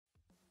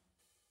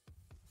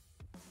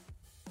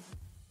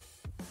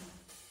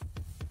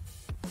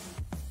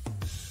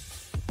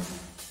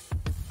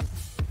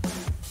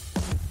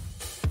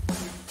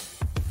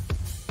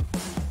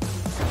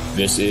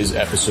This is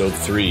episode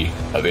 3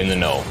 of In the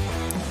Know,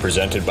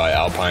 presented by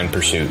Alpine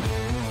Pursuit.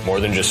 More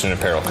than just an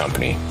apparel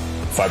company.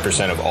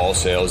 5% of all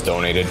sales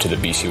donated to the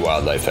BC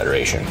Wildlife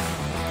Federation.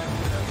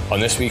 On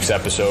this week's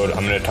episode,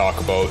 I'm going to talk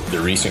about the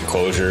recent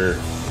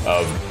closure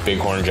of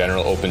Bighorn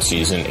General Open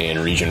Season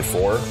in Region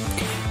 4,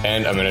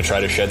 and I'm going to try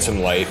to shed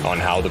some light on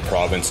how the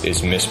province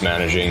is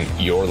mismanaging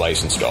your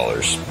license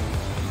dollars.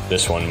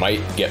 This one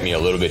might get me a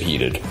little bit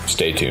heated.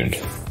 Stay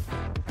tuned.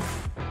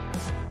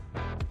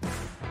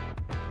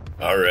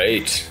 All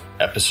right,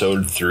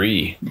 episode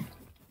 3.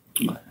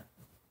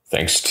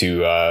 Thanks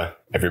to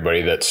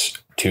everybody that's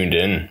tuned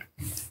in.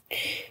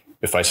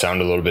 If I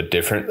sound a little bit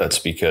different, that's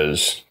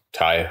because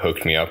Ty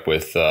hooked me up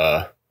with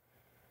a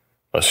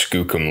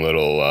skookum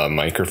little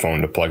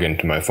microphone to plug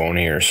into my phone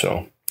here,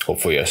 so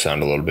hopefully I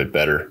sound a little bit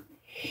better.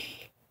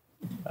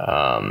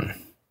 So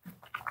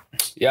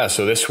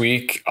this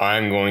week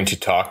I'm going to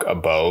talk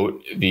about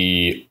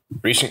the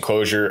recent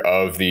closure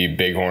of the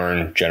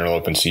Bighorn General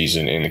Open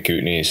Season in the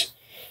Kootenays.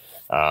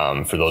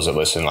 For those that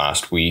listened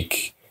last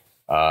week,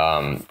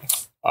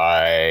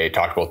 I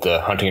talked about the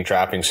hunting and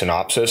trapping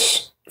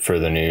synopsis for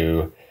the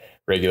new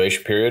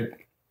regulation period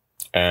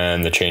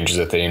and the changes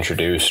that they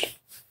introduced.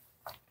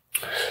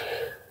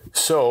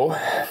 So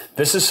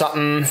this is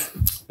something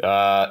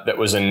that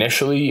was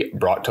initially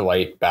brought to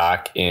light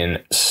back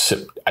in,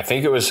 I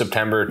think it was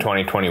September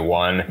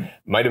 2021.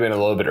 Might have been a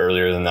little bit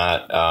earlier than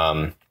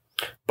that.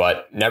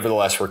 But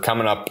nevertheless, we're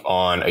coming up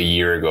on a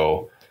year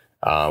ago.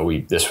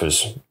 This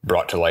was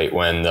brought to light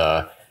when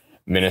the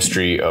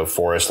Ministry of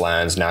Forest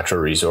Lands, Natural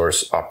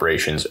Resource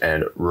Operations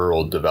and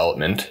Rural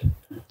Development,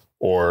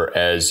 or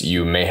as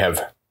you may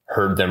have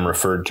heard them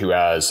referred to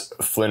as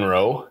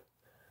FLNRO,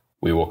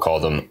 we will call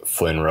them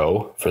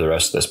FLNRO for the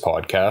rest of this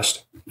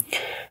podcast.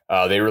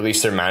 They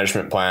released their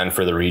management plan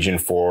for the Region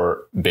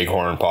 4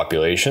 bighorn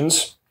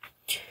populations.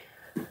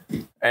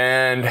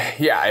 And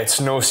yeah, it's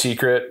no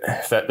secret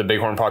that the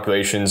bighorn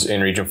populations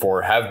in Region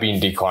 4 have been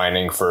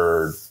declining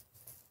for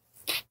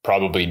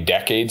probably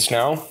decades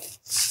now.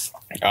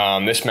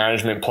 This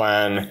management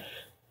plan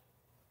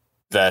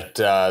that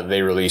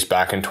they released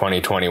back in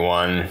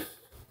 2021,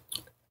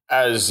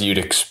 as you'd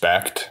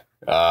expect,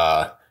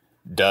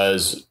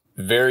 does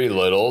very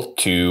little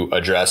to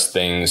address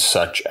things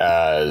such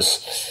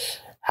as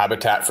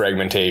habitat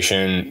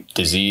fragmentation,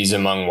 disease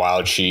among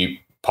wild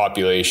sheep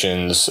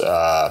populations,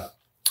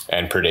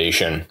 and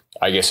predation.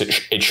 I guess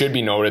it should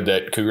be noted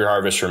that cougar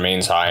harvest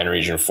remains high in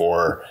Region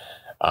 4,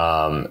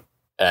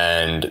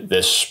 and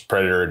this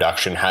predator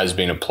reduction has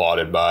been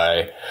applauded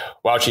by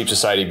Wild Sheep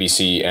Society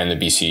BC and the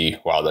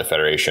BC Wildlife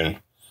Federation.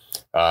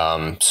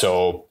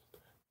 So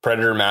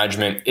predator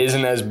management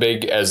isn't as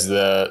big as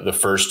the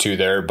first two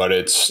there, but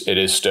it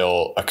is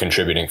still a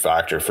contributing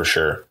factor for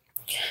sure.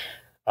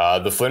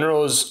 The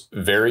FLNRO's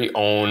very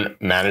own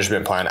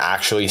management plan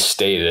actually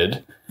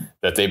stated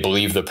that they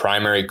believe the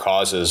primary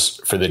causes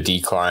for the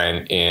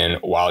decline in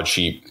wild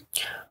sheep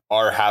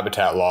are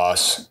habitat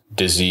loss,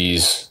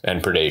 disease,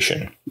 and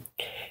predation.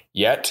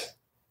 Yet,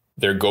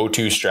 their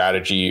go-to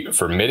strategy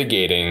for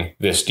mitigating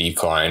this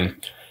decline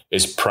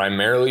is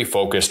primarily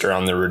focused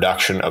around the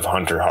reduction of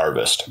hunter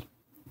harvest.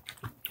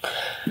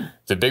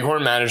 The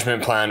Bighorn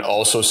Management Plan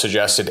also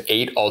suggested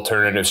 8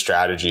 alternative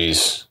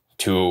strategies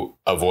to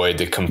avoid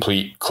the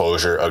complete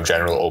closure of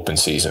general open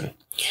season.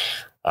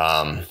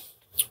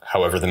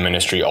 However, the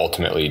ministry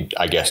ultimately,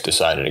 I guess,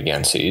 decided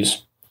against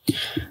these.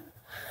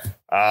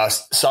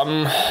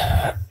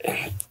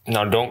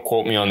 Now don't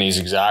quote me on these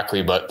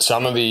exactly, but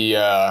some of the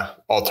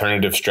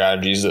alternative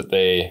strategies that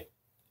they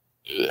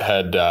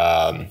had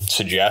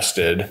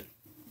suggested,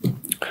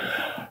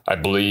 I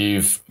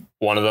believe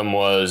one of them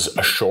was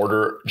a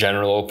shorter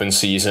general open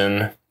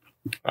season.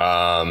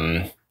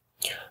 I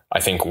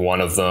think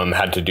one of them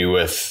had to do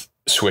with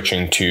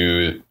switching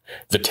to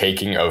the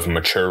taking of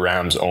mature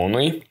rams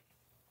only,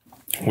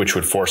 which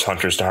would force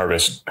hunters to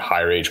harvest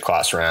higher age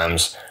class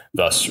rams,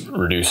 thus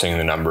reducing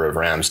the number of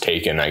rams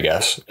taken, I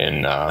guess,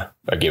 in a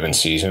given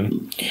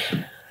season.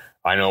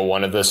 I know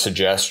one of the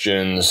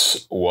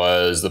suggestions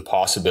was the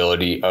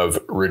possibility of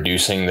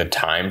reducing the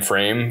time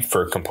frame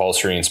for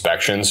compulsory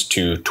inspections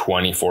to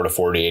 24 to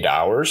 48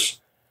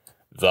 hours,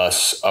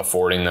 thus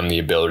affording them the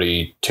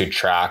ability to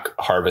track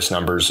harvest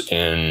numbers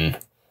in,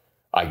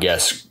 I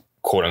guess,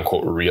 quote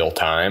unquote, real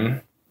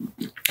time.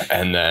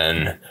 And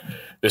then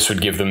this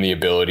would give them the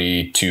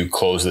ability to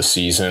close the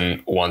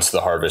season once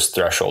the harvest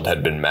threshold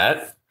had been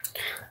met.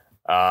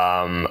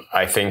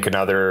 I think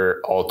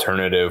another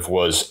alternative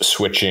was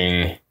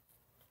switching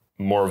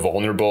more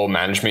vulnerable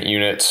management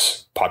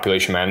units,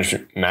 population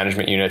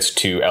management units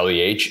to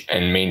LEH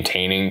and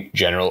maintaining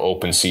general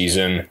open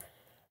season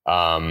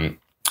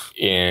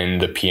in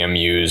the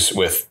PMUs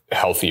with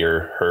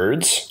healthier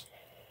herds.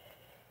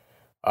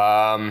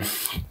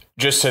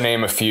 Just to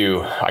name a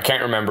few, I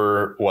can't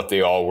remember what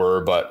they all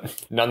were,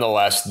 but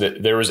nonetheless,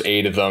 there was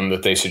 8 of them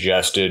that they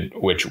suggested,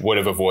 which would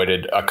have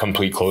avoided a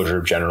complete closure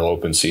of general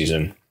open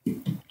season.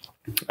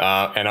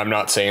 And I'm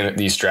not saying that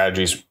these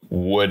strategies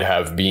would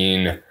have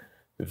been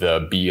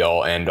the be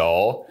all end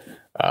all.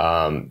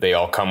 They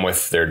all come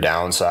with their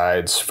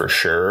downsides for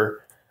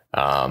sure.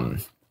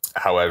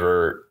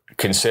 However,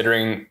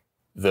 considering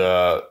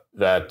that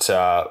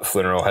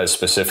Flynn Rowe has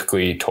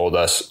specifically told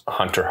us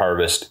hunter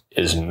harvest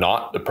is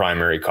not the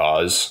primary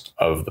cause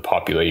of the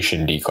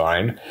population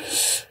decline,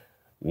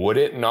 would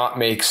it not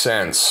make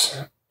sense,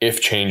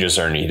 if changes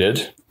are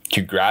needed,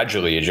 to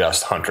gradually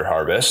adjust hunter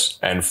harvest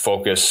and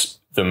focus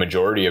the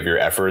majority of your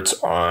efforts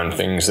on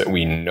things that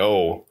we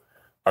know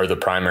are the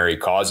primary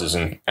causes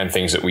and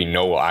things that we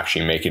know will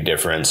actually make a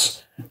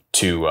difference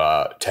to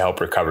help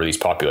recover these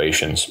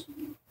populations?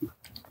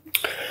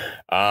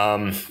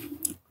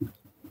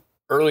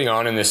 Early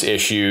on in this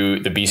issue,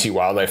 the BC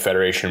Wildlife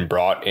Federation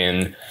brought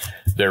in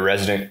their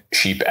resident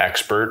sheep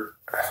expert,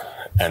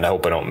 and I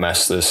hope I don't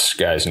mess this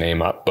guy's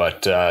name up,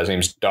 but his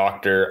name's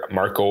Dr.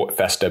 Marco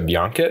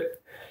Festa-Bianchit.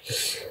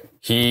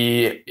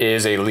 He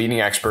is a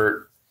leading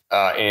expert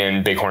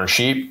in bighorn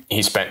sheep.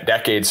 He spent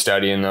decades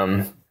studying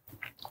them,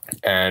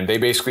 and they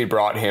basically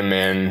brought him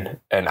in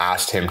and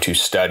asked him to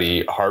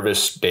study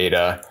harvest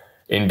data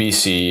in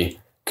BC,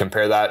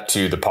 compare that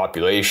to the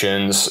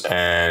populations,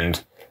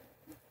 and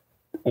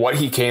what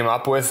he came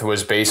up with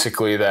was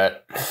basically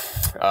that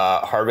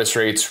harvest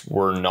rates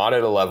were not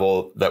at a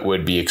level that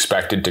would be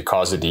expected to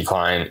cause a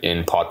decline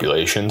in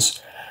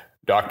populations.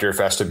 Dr.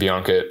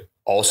 Festa-Bianchit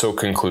also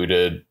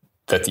concluded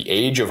that the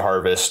age of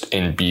harvest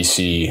in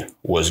BC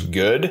was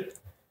good,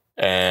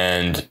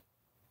 and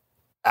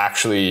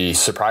actually,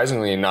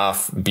 surprisingly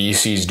enough,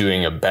 BC's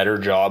doing a better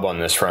job on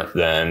this front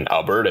than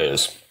Alberta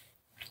is.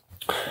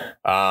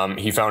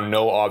 He found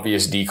no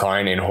obvious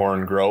decline in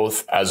horn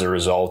growth as a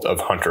result of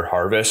hunter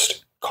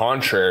harvest,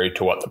 contrary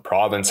to what the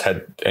province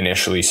had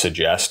initially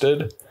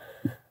suggested.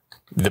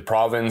 The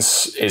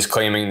province is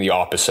claiming the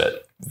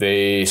opposite.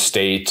 They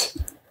state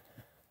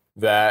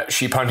that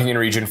sheep hunting in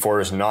Region 4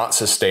 is not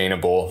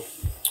sustainable.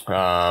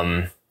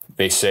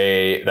 They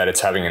say that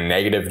it's having a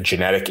negative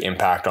genetic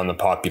impact on the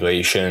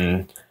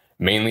population,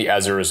 mainly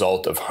as a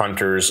result of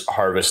hunters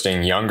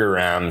harvesting younger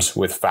rams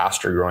with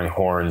faster growing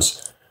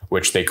horns,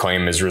 which they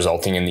claim is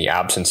resulting in the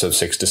absence of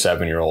 6 to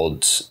 7 year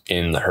olds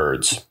in the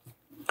herds.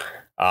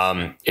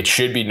 It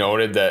should be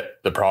noted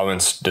that the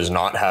province does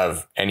not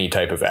have any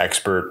type of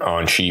expert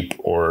on sheep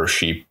or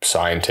sheep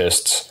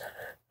scientists.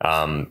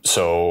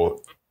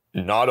 So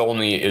not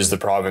only is the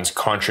province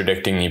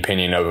contradicting the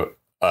opinion of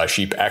a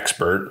sheep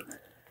expert,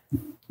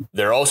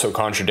 they're also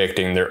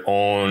contradicting their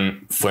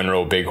own Flynn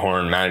Rowe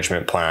Bighorn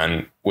management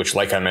plan, which,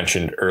 like I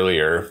mentioned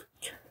earlier,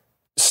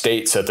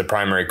 states that the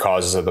primary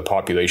causes of the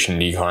population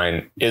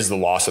decline is the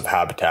loss of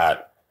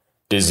habitat,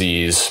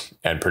 disease,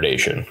 and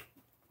predation.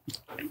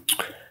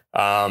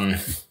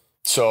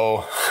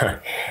 So,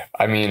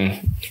 I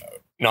mean,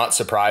 not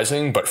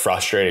surprising, but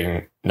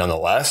frustrating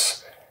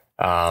nonetheless.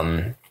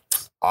 I'm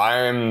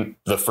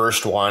the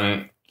first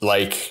one,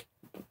 like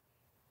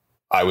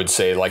I would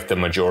say, like the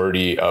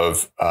majority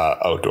of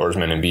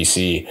outdoorsmen in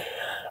BC,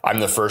 I'm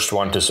the first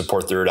one to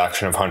support the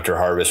reduction of hunter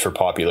harvest for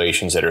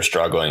populations that are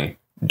struggling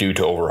due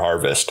to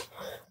overharvest.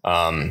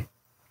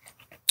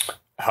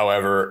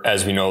 However,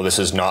 as we know, this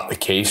is not the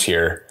case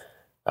here.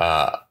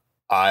 I,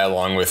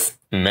 along with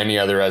many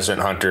other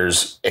resident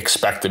hunters,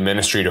 expect the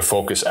ministry to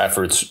focus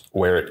efforts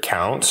where it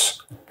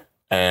counts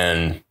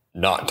and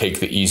not take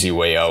the easy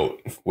way out,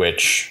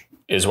 which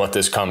is what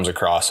this comes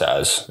across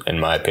as, in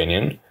my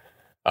opinion.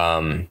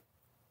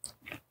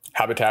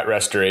 Habitat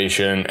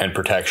restoration and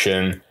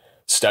protection,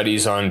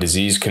 studies on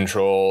disease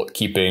control,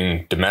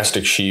 keeping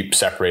domestic sheep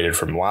separated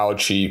from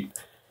wild sheep,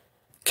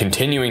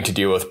 continuing to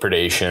deal with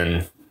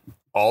predation.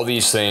 All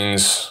these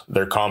things,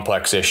 they're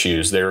complex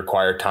issues. They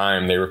require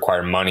time. They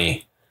require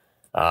money.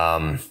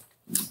 However,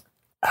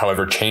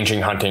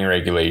 changing hunting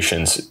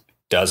regulations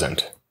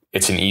doesn't.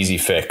 It's an easy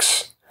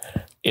fix.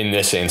 In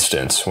this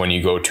instance, when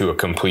you go to a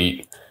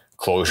complete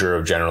closure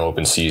of general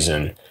open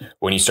season,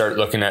 when you start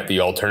looking at the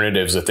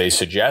alternatives that they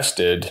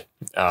suggested,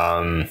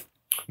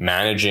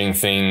 managing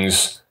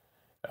things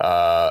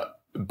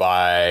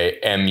by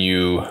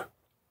MU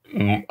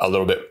a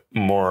little bit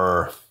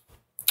more,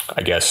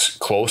 I guess,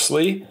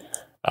 closely,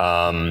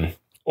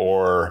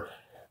 or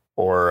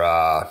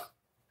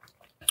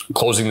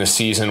closing the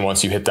season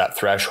once you hit that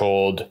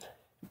threshold.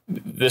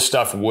 This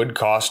stuff would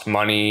cost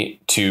money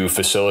to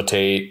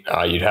facilitate.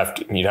 You'd have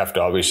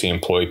to obviously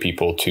employ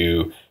people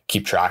to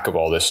keep track of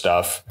all this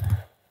stuff.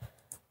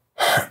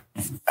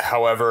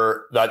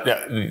 However,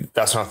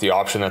 that's not the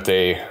option that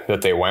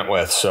they went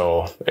with,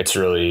 so it's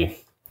really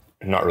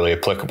not really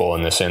applicable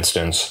in this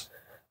instance.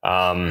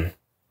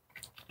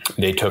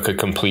 They took a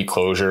complete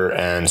closure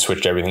and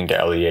switched everything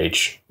to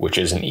LEH, which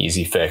is an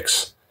easy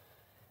fix.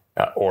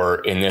 Or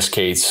in this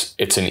case,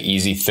 it's an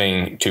easy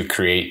thing to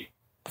create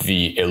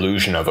the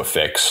illusion of a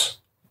fix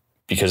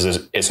because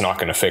it's not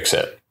going to fix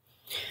it.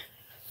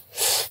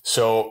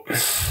 So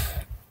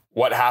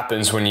what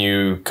happens when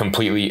you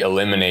completely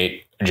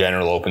eliminate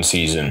general open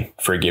season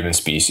for a given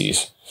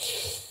species?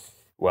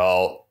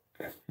 Well,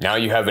 now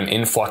you have an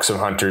influx of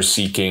hunters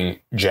seeking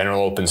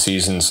general open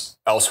seasons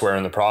elsewhere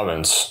in the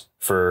province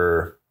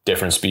for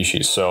different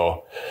species.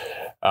 So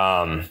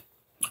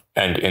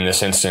and in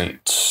this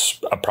instance,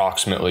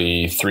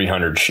 approximately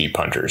 300 sheep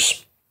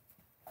hunters.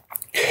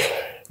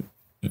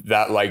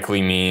 That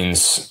likely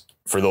means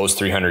for those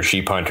 300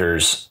 sheep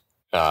hunters,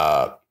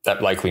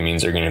 that likely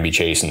means they're going to be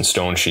chasing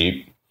stone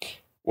sheep,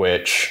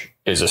 which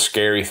is a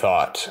scary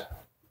thought.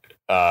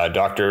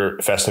 Dr.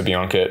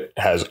 Festa-Bianca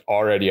has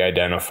already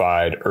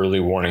identified early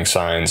warning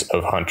signs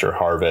of hunter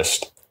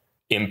harvest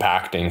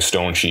impacting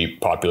stone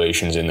sheep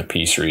populations in the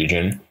Peace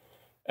region.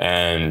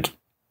 And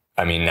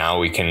I mean, now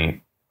we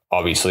can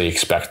obviously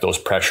expect those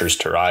pressures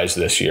to rise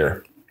this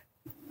year.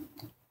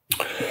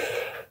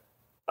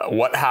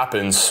 What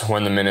happens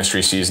when the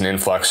ministry sees an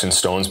influx in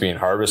stones being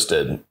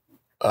harvested?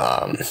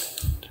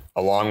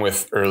 Along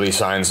with early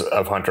signs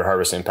of hunter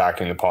harvest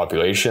impacting the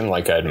population,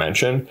 like I had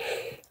mentioned,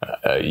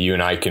 you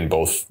and I can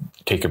both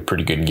take a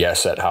pretty good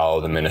guess at how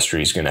the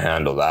ministry is going to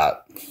handle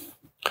that.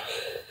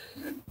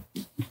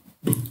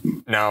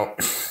 Now,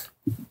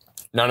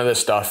 none of this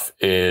stuff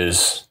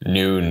is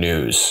new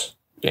news.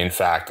 In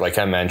fact, like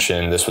I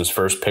mentioned, this was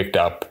first picked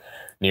up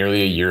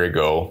nearly a year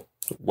ago,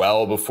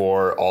 well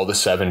before all the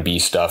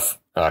 7B stuff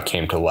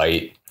came to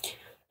light.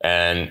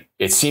 And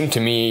it seemed to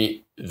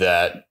me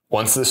that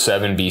once the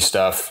 7B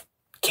stuff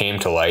came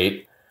to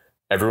light,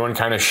 everyone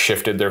kind of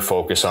shifted their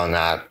focus on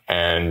that,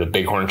 and the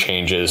bighorn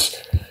changes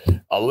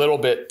a little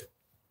bit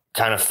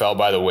kind of fell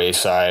by the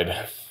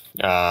wayside.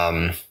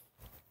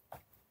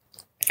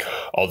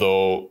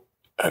 Although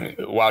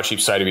Wild Sheep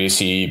Society of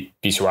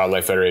BC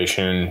Wildlife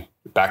Federation,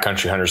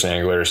 Backcountry Hunters and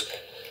Anglers,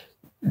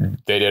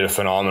 they did a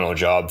phenomenal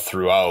job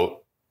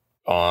throughout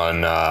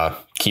on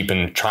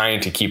trying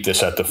to keep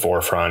this at the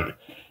forefront,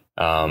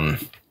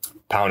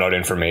 pound out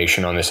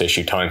information on this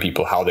issue, telling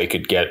people how they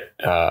could get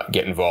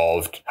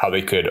involved, how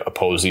they could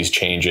oppose these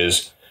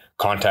changes,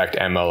 contact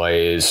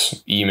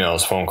MLAs,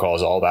 emails, phone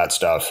calls, all that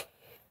stuff.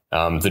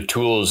 The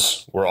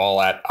tools were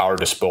all at our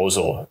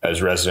disposal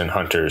as resident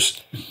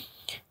hunters.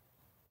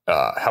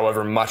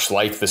 However, much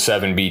like the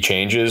 7B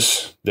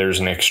changes,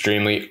 there's an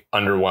extremely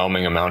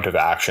underwhelming amount of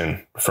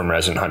action from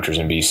resident hunters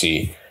in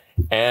BC.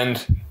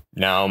 And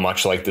now,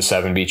 much like the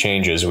 7B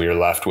changes, we are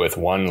left with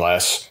one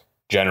less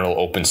general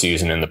open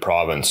season in the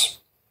province.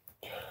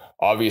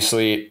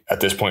 Obviously, at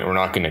this point, we're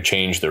not going to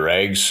change the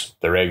regs.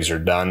 The regs are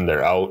done.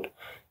 They're out.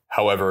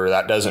 However,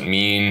 that doesn't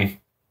mean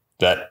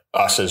that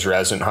us as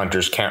resident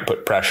hunters can't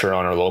put pressure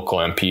on our local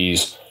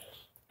MPs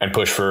and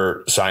push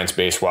for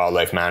science-based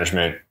wildlife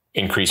management,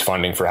 increase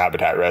funding for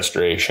habitat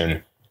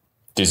restoration,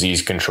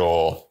 disease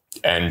control,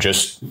 and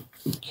just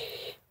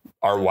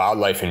our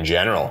wildlife in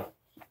general.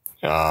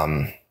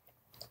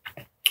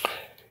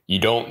 You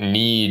don't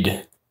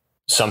need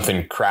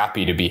something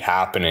crappy to be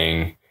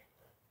happening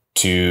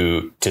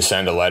to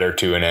send a letter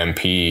to an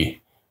MP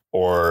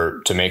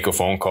or to make a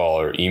phone call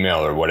or email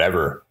or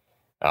whatever.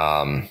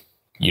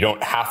 You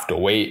don't have to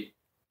wait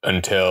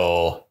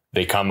until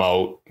they come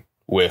out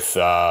with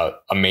a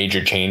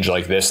major change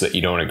like this that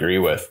you don't agree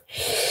with.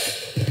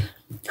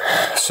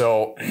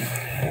 So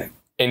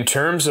in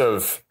terms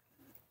of,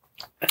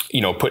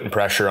 putting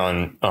pressure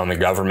on the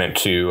government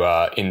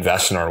to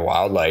invest in our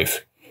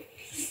wildlife,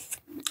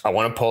 I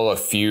want to pull a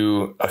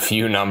few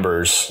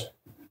numbers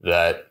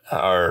that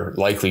are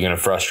likely going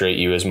to frustrate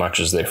you as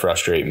much as they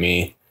frustrate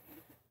me.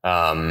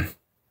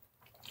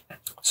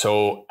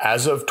 So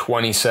as of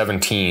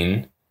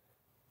 2017,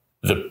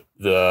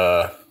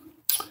 the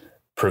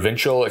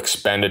provincial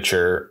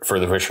expenditure for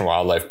the Fish and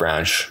Wildlife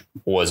branch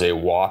was a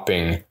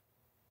whopping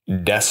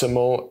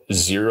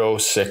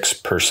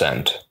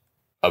 0.06%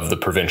 of the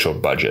provincial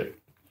budget.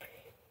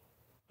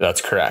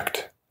 That's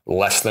correct.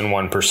 Less than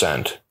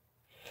 1%.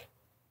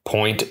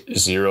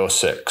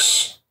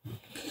 0.06.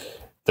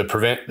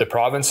 The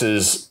province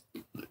is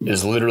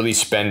literally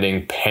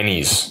spending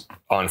pennies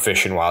on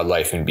fish and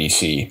wildlife in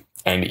BC.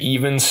 And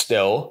even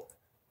still,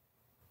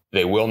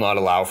 they will not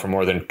allow for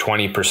more than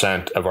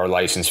 20% of our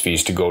license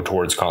fees to go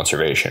towards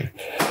conservation.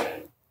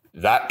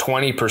 That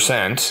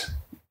 20%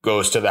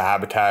 goes to the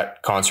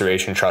Habitat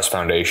Conservation Trust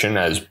Foundation,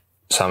 as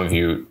some of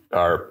you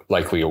are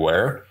likely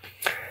aware,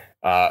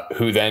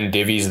 who then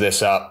divvies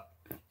this up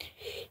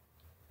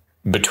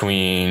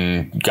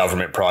between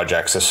government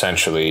projects,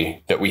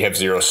 essentially, that we have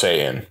zero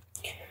say in.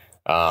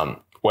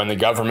 When the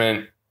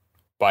government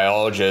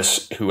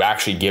biologists who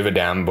actually give a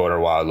damn about our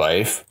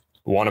wildlife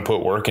want to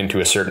put work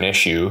into a certain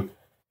issue,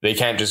 they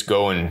can't just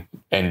go and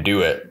do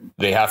it.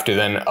 They have to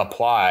then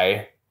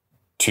apply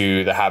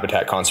to the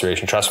Habitat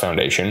Conservation Trust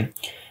Foundation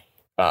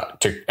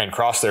and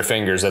cross their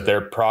fingers that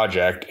their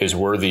project is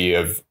worthy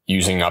of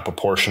using up a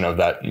portion of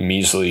that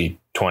measly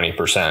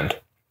 20%.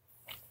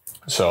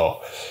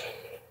 So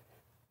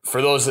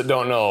for those that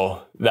don't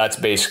know, that's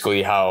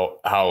basically how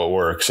it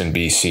works in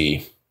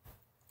BC.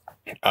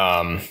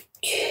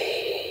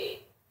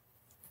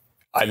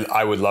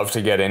 I would love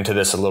to get into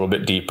this a little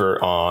bit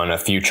deeper on a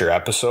future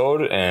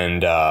episode,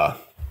 and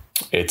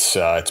it's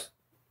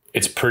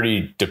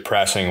pretty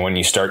depressing when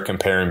you start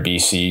comparing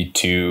BC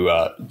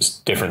to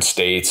different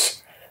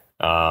states,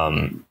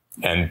 and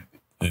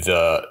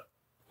the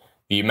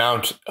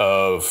amount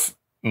of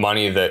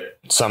money that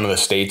some of the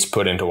states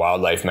put into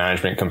wildlife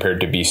management compared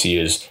to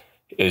BC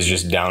is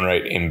just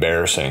downright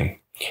embarrassing.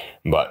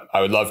 But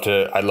I'd love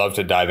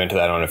to dive into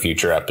that on a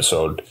future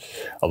episode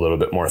a little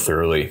bit more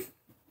thoroughly.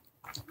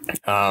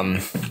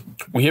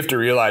 We have to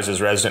realize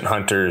as resident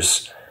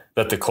hunters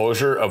that the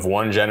closure of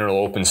one general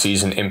open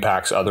season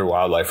impacts other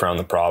wildlife around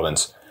the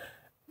province.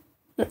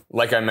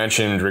 Like I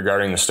mentioned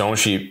regarding the stone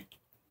sheep,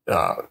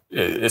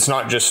 it's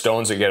not just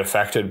stones that get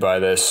affected by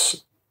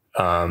this.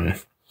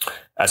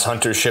 As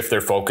hunters shift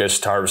their focus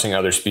to harvesting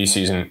other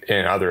species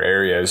in other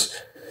areas,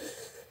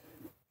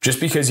 just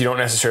because you don't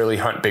necessarily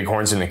hunt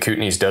bighorns in the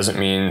Kootenays doesn't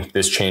mean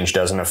this change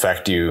doesn't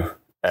affect you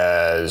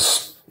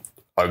as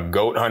a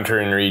goat hunter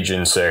in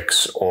Region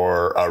 6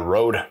 or a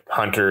road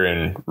hunter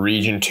in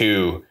Region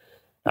 2.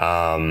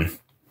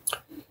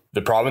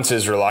 The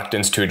province's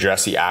reluctance to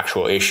address the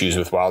actual issues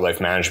with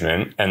wildlife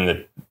management and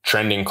the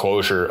trending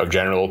closure of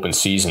general open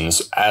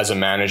seasons as a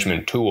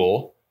management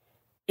tool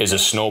is a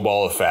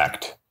snowball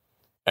effect.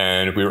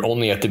 And we're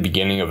only at the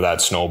beginning of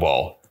that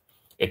snowball.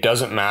 It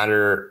doesn't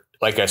matter,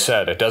 like I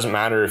said, it doesn't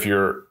matter if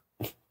you're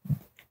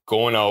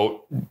going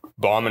out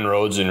bombing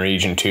roads in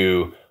Region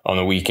 2 on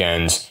the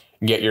weekends,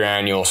 get your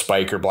annual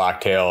spike or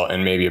blacktail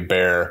and maybe a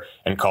bear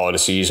and call it a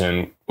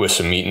season with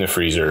some meat in the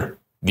freezer.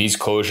 These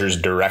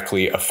closures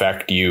directly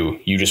affect you.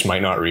 You just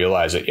might not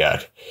realize it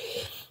yet.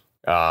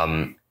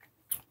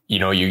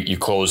 You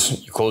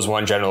close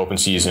one general open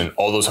season,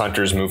 all those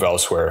hunters move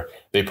elsewhere.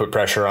 They put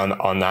pressure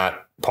on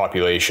that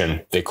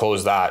population. They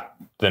close that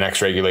the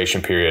next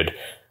regulation period.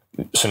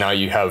 So now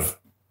you have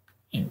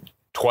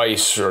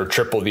twice or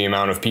triple the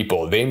amount of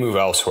people. They move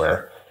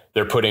elsewhere.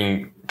 They're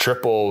putting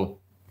triple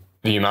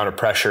the amount of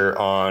pressure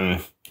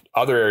on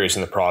other areas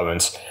in the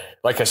province.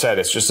 Like I said,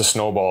 it's just a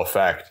snowball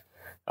effect.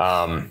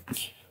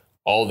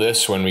 All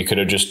this when we could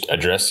have just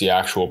addressed the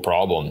actual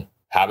problem: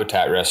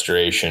 habitat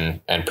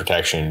restoration and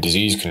protection,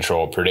 disease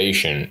control,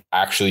 predation,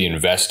 actually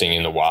investing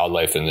in the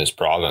wildlife in this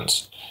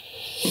province.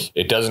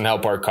 It doesn't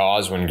help our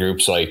cause when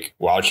groups like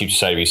Wild Sheep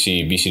Society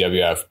BC,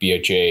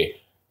 BCWF,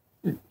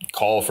 BHA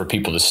call for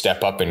people to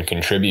step up and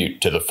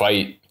contribute to the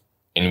fight,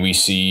 and we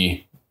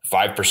see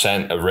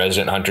 5% of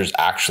resident hunters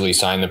actually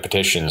sign the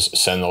petitions,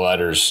 send the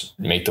letters,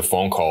 make the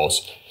phone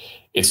calls.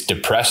 It's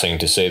depressing,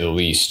 to say the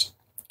least.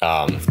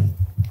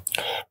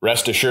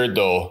 Rest assured,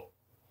 though,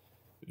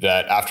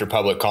 that after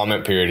public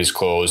comment period is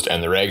closed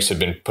and the regs have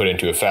been put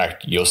into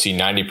effect, you'll see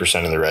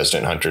 90% of the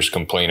resident hunters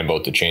complain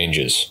about the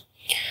changes.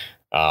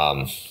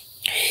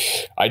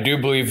 I do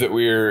believe that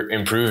we're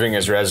improving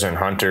as resident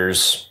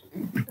hunters.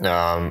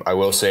 I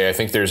will say I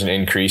think there's an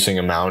increasing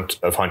amount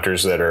of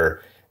hunters that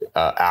are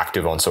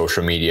active on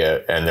social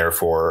media and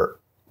therefore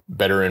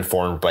better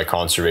informed by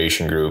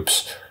conservation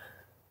groups.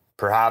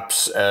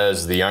 Perhaps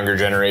as the younger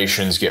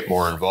generations get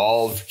more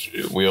involved,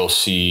 we'll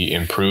see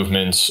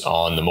improvements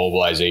on the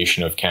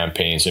mobilization of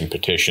campaigns and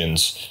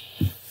petitions.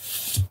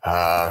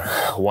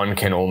 One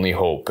can only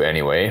hope,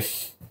 anyway.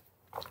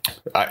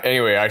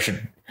 I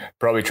should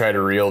probably try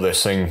to reel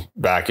this thing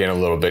back in a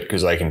little bit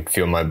because I can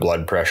feel my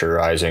blood pressure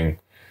rising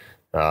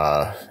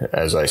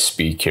as I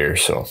speak here.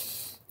 So,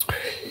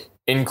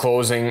 in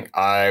closing,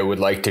 I would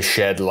like to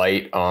shed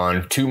light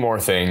on two more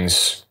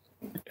things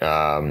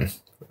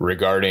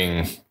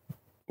regarding...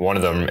 One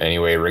of them,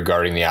 anyway,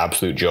 regarding the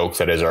absolute joke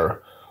that is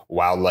our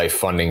wildlife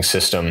funding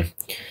system.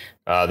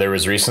 There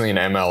was recently an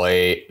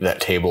MLA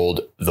that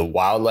tabled the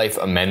Wildlife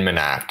Amendment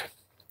Act,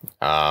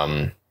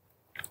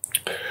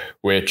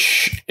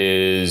 which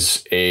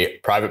is a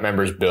private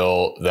member's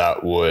bill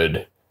that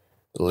would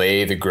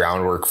lay the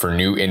groundwork for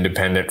new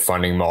independent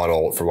funding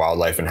model for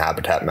wildlife and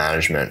habitat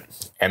management.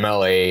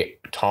 MLA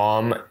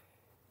Tom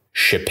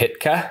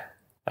Shipitka,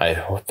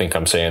 I think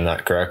I'm saying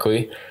that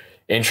correctly,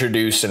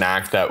 introduced an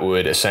act that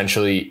would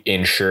essentially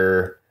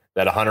ensure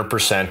that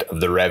 100%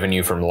 of the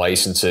revenue from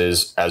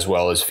licenses, as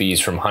well as fees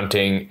from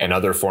hunting and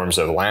other forms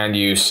of land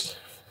use,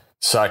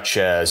 such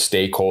as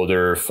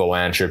stakeholder,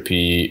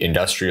 philanthropy,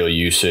 industrial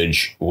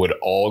usage, would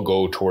all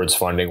go towards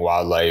funding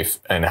wildlife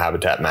and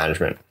habitat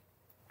management.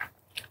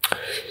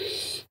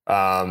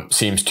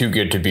 Seems too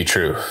good to be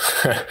true.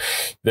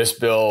 This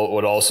bill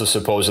would also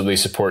supposedly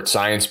support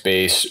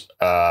science-based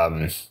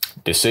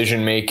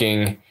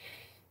decision-making.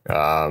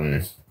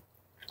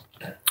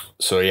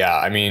 So yeah,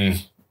 I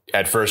mean,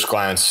 at first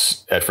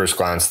glance,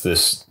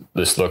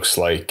 this looks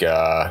like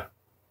a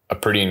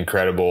pretty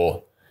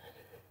incredible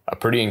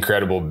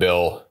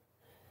bill.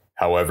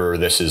 However,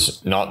 this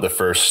is not the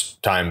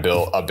first time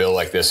a bill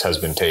like this has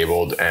been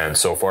tabled, and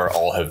so far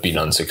all have been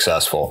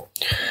unsuccessful.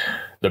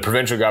 The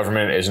provincial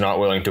government is not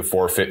willing to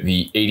forfeit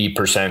the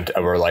 80%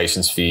 of our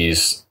license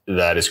fees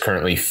that is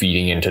currently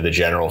feeding into the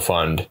general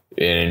fund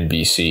in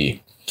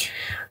BC.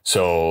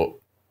 So,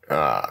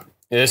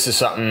 this is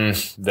something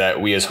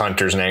that we as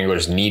hunters and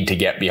anglers need to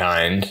get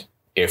behind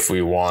if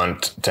we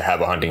want to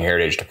have a hunting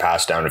heritage to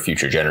pass down to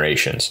future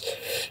generations,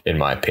 in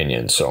my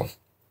opinion. So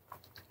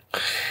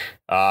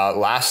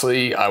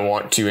Lastly, I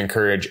want to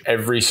encourage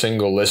every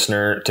single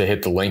listener to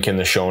hit the link in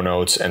the show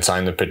notes and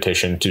sign the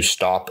petition to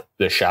stop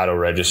the Shadow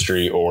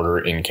Registry order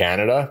in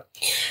Canada.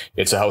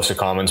 It's a House of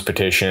Commons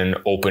petition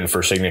open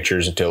for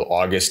signatures until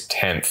August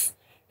 10th.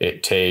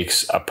 It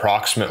takes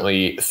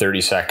approximately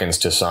 30 seconds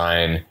to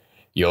sign.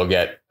 You'll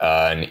get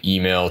an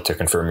email to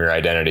confirm your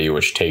identity,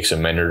 which takes a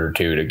minute or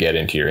two to get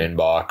into your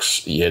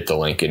inbox. You hit the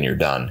link and you're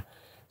done.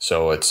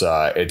 So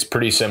it's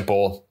pretty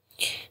simple.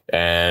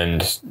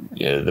 And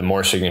the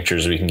more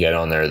signatures we can get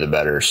on there, the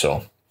better.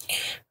 So,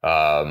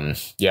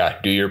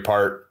 do your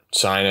part,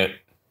 sign it.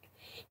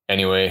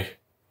 Anyway,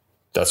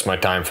 that's my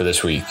time for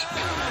this week.